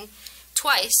that's running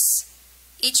twice,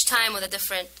 each time with a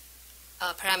different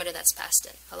parameter that's passed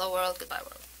in. Hello world, goodbye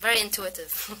world. Very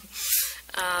intuitive.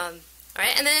 All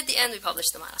right, and then at the end we publish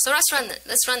the model. So let's run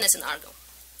this in Argo.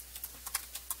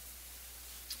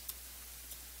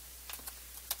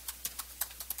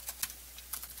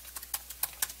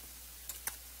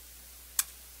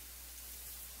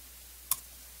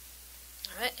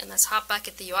 All right, and let's hop back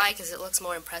at the UI because it looks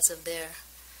more impressive there.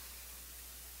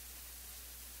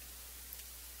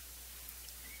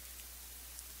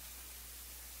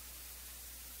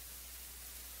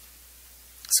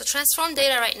 So transform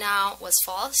data right now was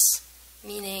false,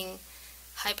 meaning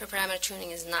hyperparameter tuning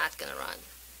is not going to run.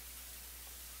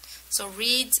 So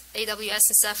read, AWS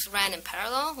and Ceph ran in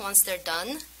parallel. Once they're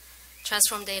done,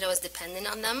 transform data was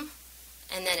dependent on them,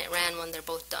 and then it ran when they're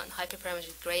both done.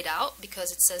 Hyperparameter grayed out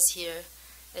because it says here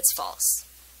it's false.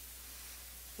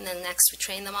 And then next we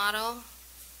train the model,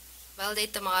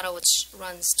 validate the model, which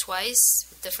runs twice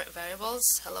with different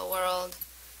variables. Hello world,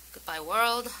 goodbye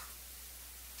world.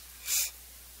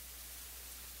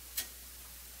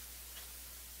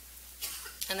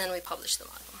 And then we publish the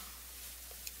model.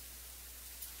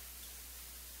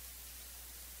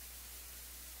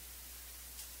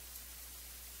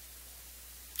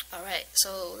 All right,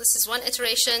 so this is one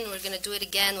iteration. We're going to do it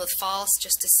again with false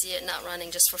just to see it not running,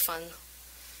 just for fun.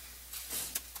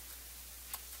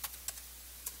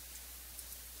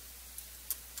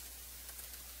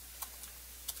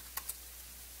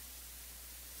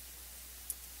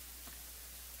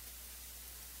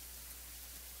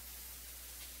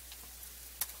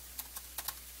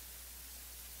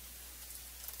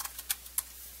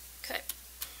 Okay.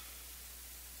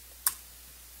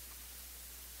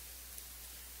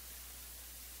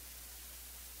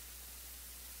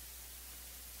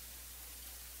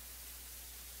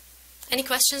 Any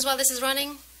questions while this is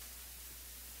running?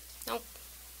 Nope.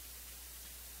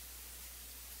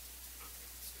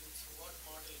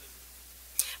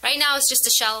 Right now it's just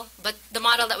a shell, but the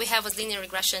model that we have was linear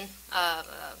regression.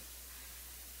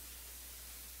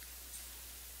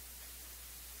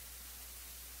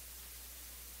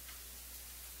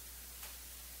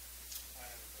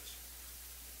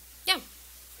 Yeah. It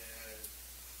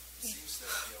seems that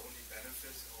the only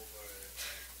benefit over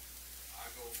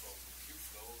Argo from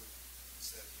Kubeflow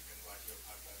is that you can write your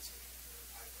pipelines in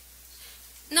Python.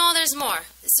 No, there's more.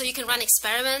 So you can run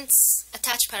experiments,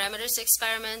 attach parameters to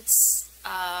experiments.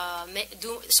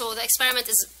 So the experiment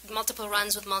is multiple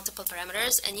runs with multiple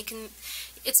parameters, and you can.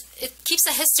 It keeps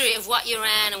a history of what you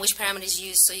ran and which parameters you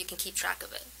used, so you can keep track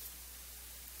of it.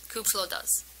 Kubeflow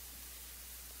does.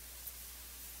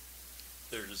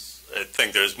 I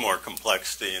think there's more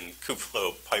complexity in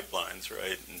Kubeflow pipelines,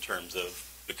 right, in terms of,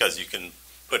 because you can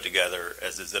put together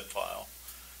as a zip file.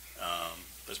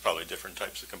 There's probably different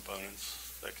types of components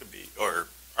that could be, or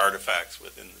artifacts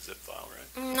within the zip file,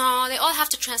 right? No, they all have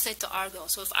to translate to Argo.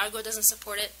 So if Argo doesn't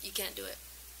support it, you can't do it.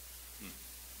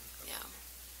 Yeah.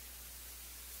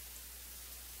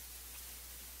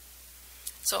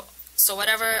 So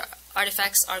whatever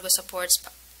artifacts Argo supports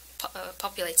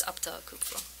populates up to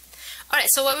Kubeflow. All right,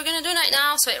 so what we're going to do right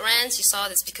now, so it runs. You saw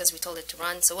this because we told it to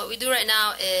run. So what we do right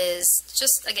now is,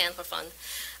 just again for fun,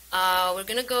 we're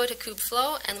going to go to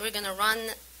Kubeflow and we're going to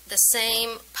run the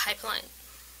same pipeline.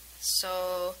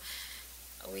 So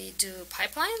we do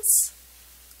pipelines,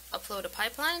 upload a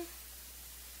pipeline,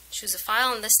 choose a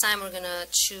file, and this time we're going to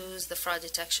choose the fraud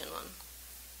detection one.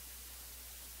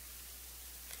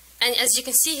 And as you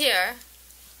can see here,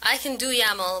 I can do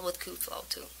YAML with Kubeflow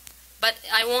too, but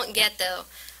I won't get the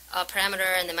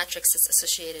parameter and the metrics that's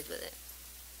associated with it.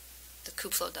 The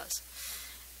Kubeflow does.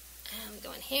 And we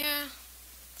go in here.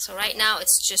 So right now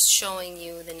it's just showing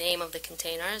you the name of the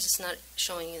containers. It's not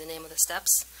showing you the name of the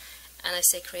steps. And I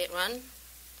say create run.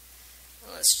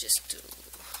 Let's just do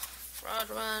fraud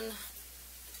run.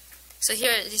 So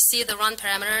here you see the run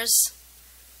parameters.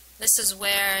 This is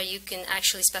where you can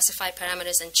actually specify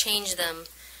parameters and change them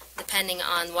depending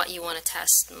on what you want to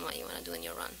test and what you want to do in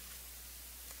your run.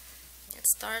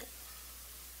 Let's start.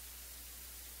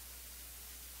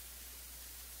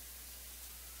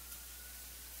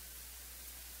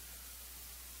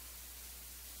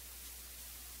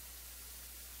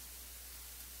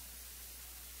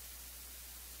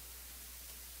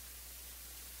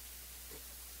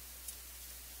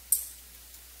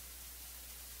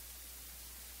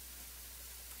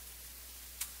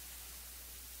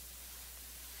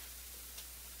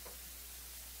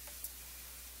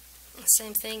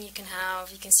 Same thing, you can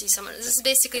see some, this is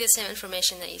basically the same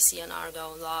information that you see on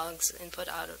Argo, logs, input,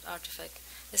 artifact.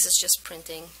 This is just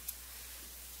printing.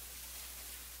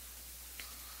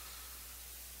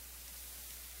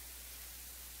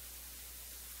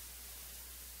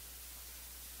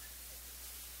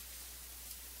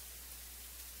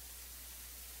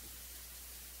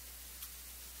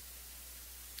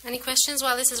 Any questions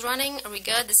while this is running? Are we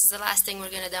good? This is the last thing we're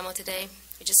going to demo today.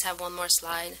 We just have one more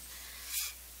slide.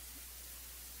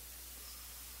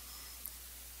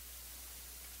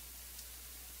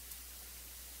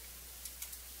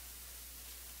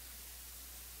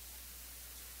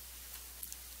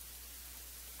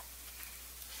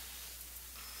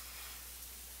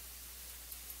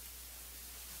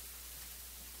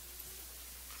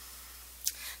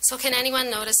 So can anyone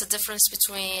notice the difference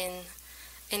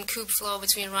in Kubeflow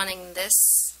between running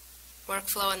this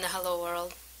workflow and the hello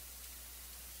world?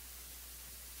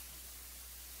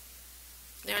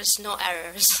 There's no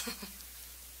errors.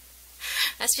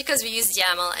 That's because we used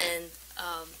YAML and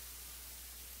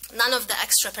none of the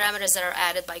extra parameters that are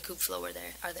added by Kubeflow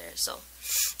are there. So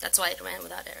that's why it ran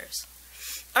without errors.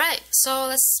 All right, so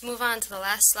let's move on to the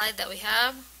last slide that we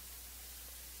have.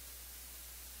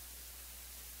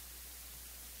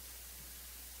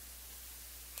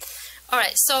 All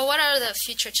right, so what are the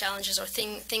future challenges or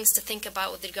things to think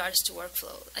about with regards to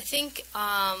workflow? I think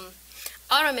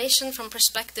automation from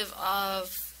perspective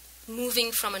of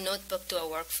moving from a notebook to a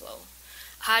workflow.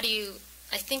 I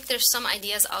think there's some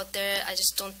ideas out there, I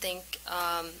just don't think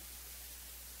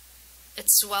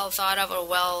it's well thought of or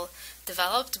well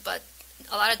developed, but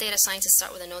a lot of data scientists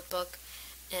start with a notebook,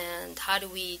 and how do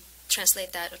we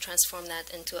translate that or transform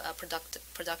that into a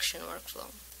production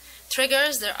workflow?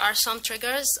 Triggers, there are some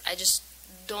triggers. I just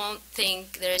don't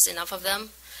think there's enough of them.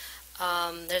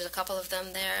 There's a couple of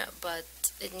them there, but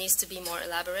it needs to be more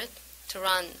elaborate to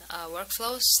run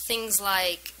workflows. Things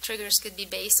like triggers could be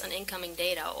based on incoming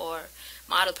data or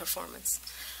model performance.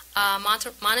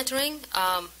 Monitoring,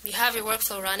 you have your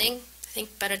workflow running. I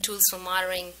think better tools for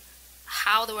monitoring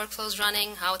how the workflow is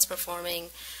running, how it's performing,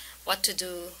 what to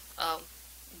do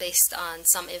based on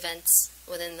some events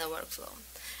within the workflow.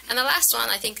 And the last one,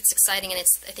 I think it's exciting, and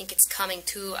I think it's coming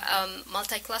to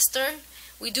multi-cluster.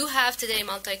 We do have today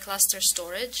multi-cluster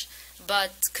storage,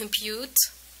 but compute,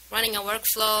 running a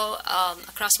workflow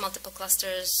across multiple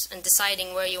clusters and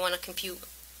deciding where you want to compute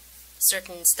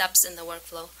certain steps in the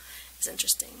workflow is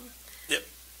interesting. Yep.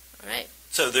 All right.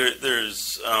 So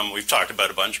there's we've talked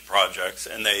about a bunch of projects,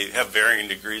 and they have varying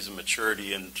degrees of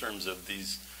maturity in terms of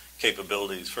these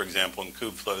capabilities. For example, in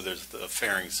Kubeflow, there's the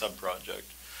fairing sub-project,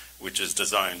 which is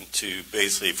designed to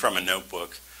basically, from a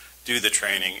notebook, do the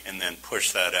training and then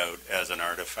push that out as an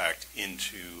artifact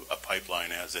into a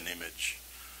pipeline as an image.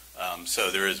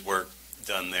 So there is work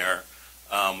done there.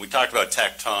 We talked about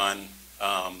Tecton.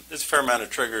 There's a fair amount of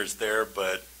triggers there,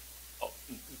 but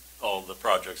all the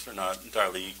projects are not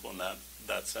entirely equal in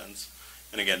that sense.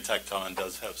 And again, Tecton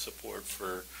does have support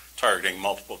for targeting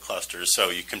multiple clusters, so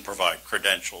you can provide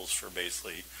credentials for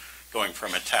basically going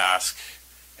from a task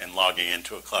and logging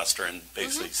into a cluster and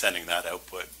basically sending that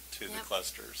output to the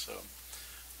cluster. So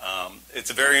it's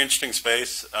a very interesting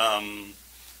space.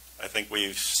 I think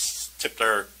we've tipped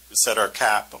our set our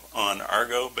cap on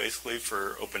Argo, basically,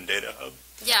 for Open Data Hub.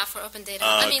 Yeah, for Open Data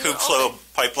Hub. Kubeflow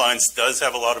pipelines does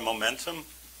have a lot of momentum.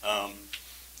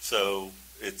 So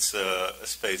it's a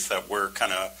space that we're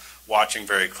kind of watching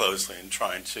very closely and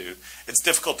trying to. It's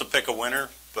difficult to pick a winner,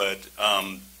 but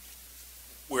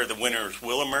where the winners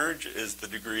will emerge is the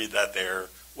degree that they're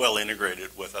well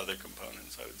integrated with other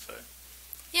components, I would say.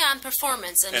 Yeah, and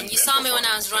performance. I mean, you saw me when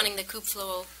I was running the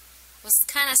Kubeflow. It was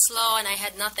kind of slow, and I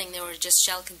had nothing. They were just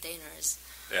shell containers.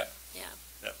 Yeah. Yeah.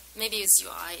 Yeah. Maybe it's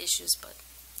UI issues, but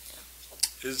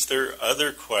yeah. Is there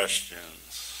other questions?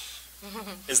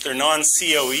 Is there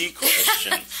non-COE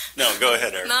questions? No, go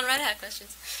ahead, Eric. Non-Red Hat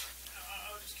questions. I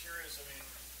was just curious. I mean,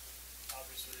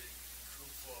 obviously,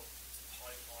 Kubeflow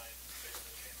pipeline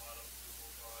basically came out of Google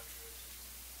project.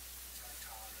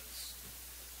 TechCon is,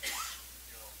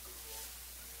 Google.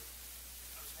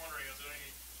 I was wondering, is there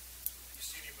any? Do you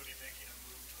see anybody making a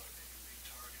move to like maybe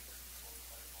retarget Kubeflow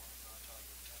pipelines on top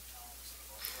of TechCon instead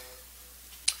of Argo?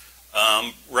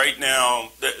 Right now,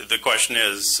 the question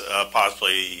is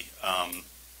possibly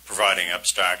providing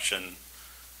abstraction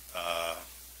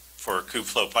for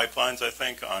Kubeflow pipelines, I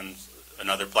think, on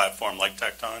another platform like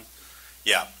Tecton.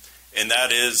 Yeah, and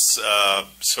that is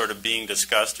sort of being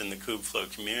discussed in the Kubeflow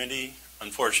community.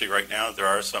 Unfortunately, right now, there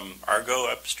are some Argo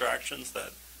abstractions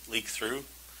that leak through,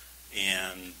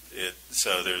 and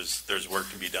so there's work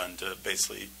to be done to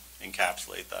basically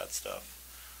encapsulate that stuff.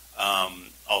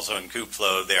 Also in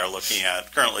Kubeflow, they are looking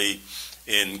at, currently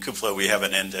in Kubeflow, we have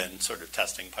an end-to-end sort of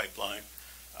testing pipeline.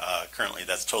 Currently,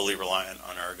 that's totally reliant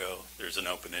on Argo. There's an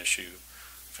open issue,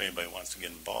 if anybody wants to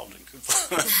get involved in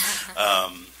Kubeflow,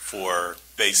 for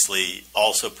basically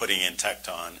also putting in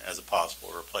Tecton as a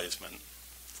possible replacement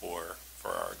for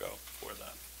Argo for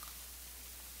that.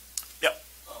 Yep.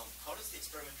 How does the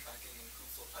experiment tracking in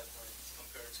Kubeflow pipelines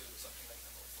compare to something like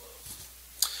MLflow?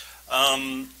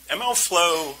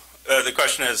 MLflow, the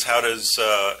question is, how does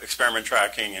experiment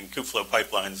tracking in Kubeflow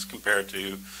pipelines compare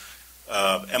to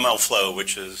MLflow,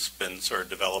 which has been sort of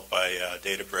developed by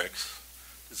Databricks?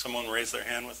 Did someone raise their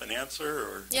hand with an answer?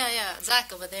 Or? Yeah,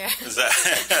 Zach over there. Is that?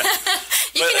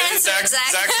 You can answer, Zach.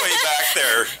 Zach's way back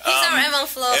there. He's our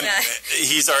MLflow guy.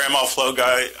 He's our MLflow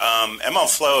guy.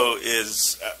 MLflow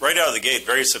is, right out of the gate,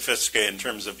 very sophisticated in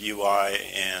terms of UI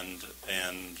and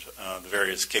the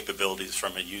various capabilities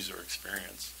from a user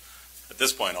experience. At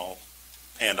this point, I'll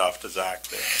hand off to Zach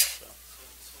there. So.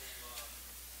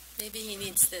 Maybe he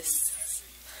needs this.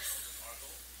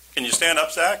 Can you stand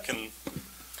up, Zach, and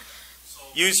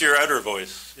use your outer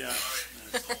voice? Yeah.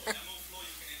 So MLflow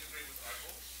you can integrate with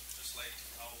Argo, just like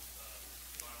how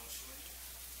Juana was showing you.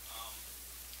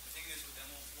 The thing is with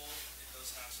MLflow, it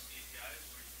does have some APIs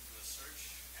where you can do a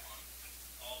search on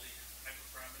all the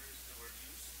hyperparameters that were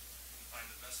used and find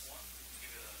the best one. You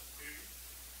can give it a query,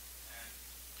 and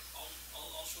I'll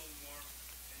show you more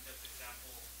in-depth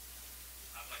example.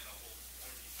 I have like a whole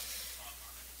 30-minute talk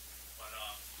on it, but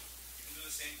you can do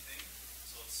the same thing.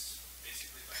 So it's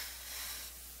basically like,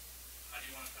 how do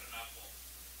you want to cut an apple?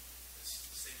 It's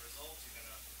the same result. You can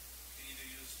either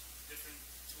use different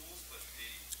tools, but they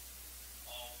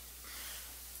all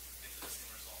get to the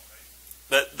same result, right?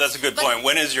 That's a good point.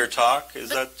 When is your talk? Is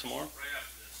that tomorrow? Right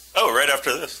after this. Oh, right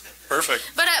after this.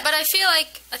 Perfect. But I feel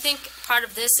like, I think part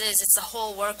of this is it's a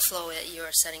whole workflow that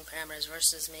you're setting parameters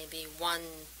versus maybe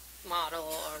one model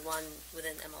or one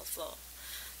within MLflow.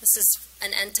 This is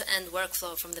an end-to-end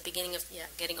workflow from the beginning of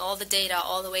getting all the data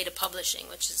all the way to publishing,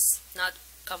 which is not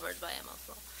covered by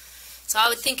MLflow. So I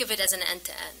would think of it as an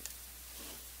end-to-end.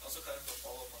 Also, kind of a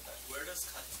follow-up on that. Where does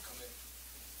cat come in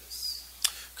this?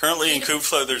 Currently in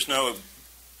Kubeflow, there's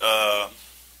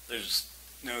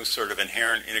no sort of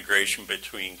inherent integration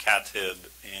between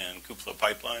Katib and Kubeflow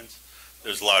pipelines.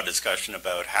 There's a lot of discussion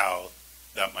about how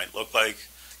that might look like.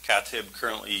 Katib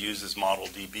currently uses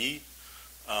ModelDB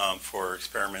for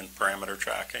experiment parameter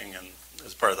tracking and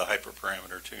as part of the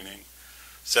hyperparameter tuning.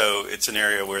 So it's an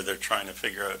area where they're trying to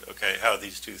figure out, okay, how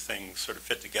these two things sort of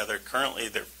fit together. Currently,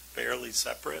 they're fairly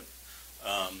separate.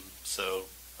 So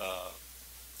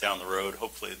down the road,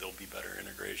 hopefully, there'll be better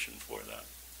integration for that.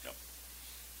 Yep.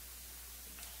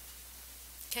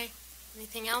 Okay.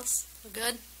 Anything else? We're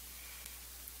good?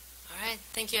 All right.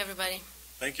 Thank you, everybody.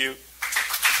 Thank you.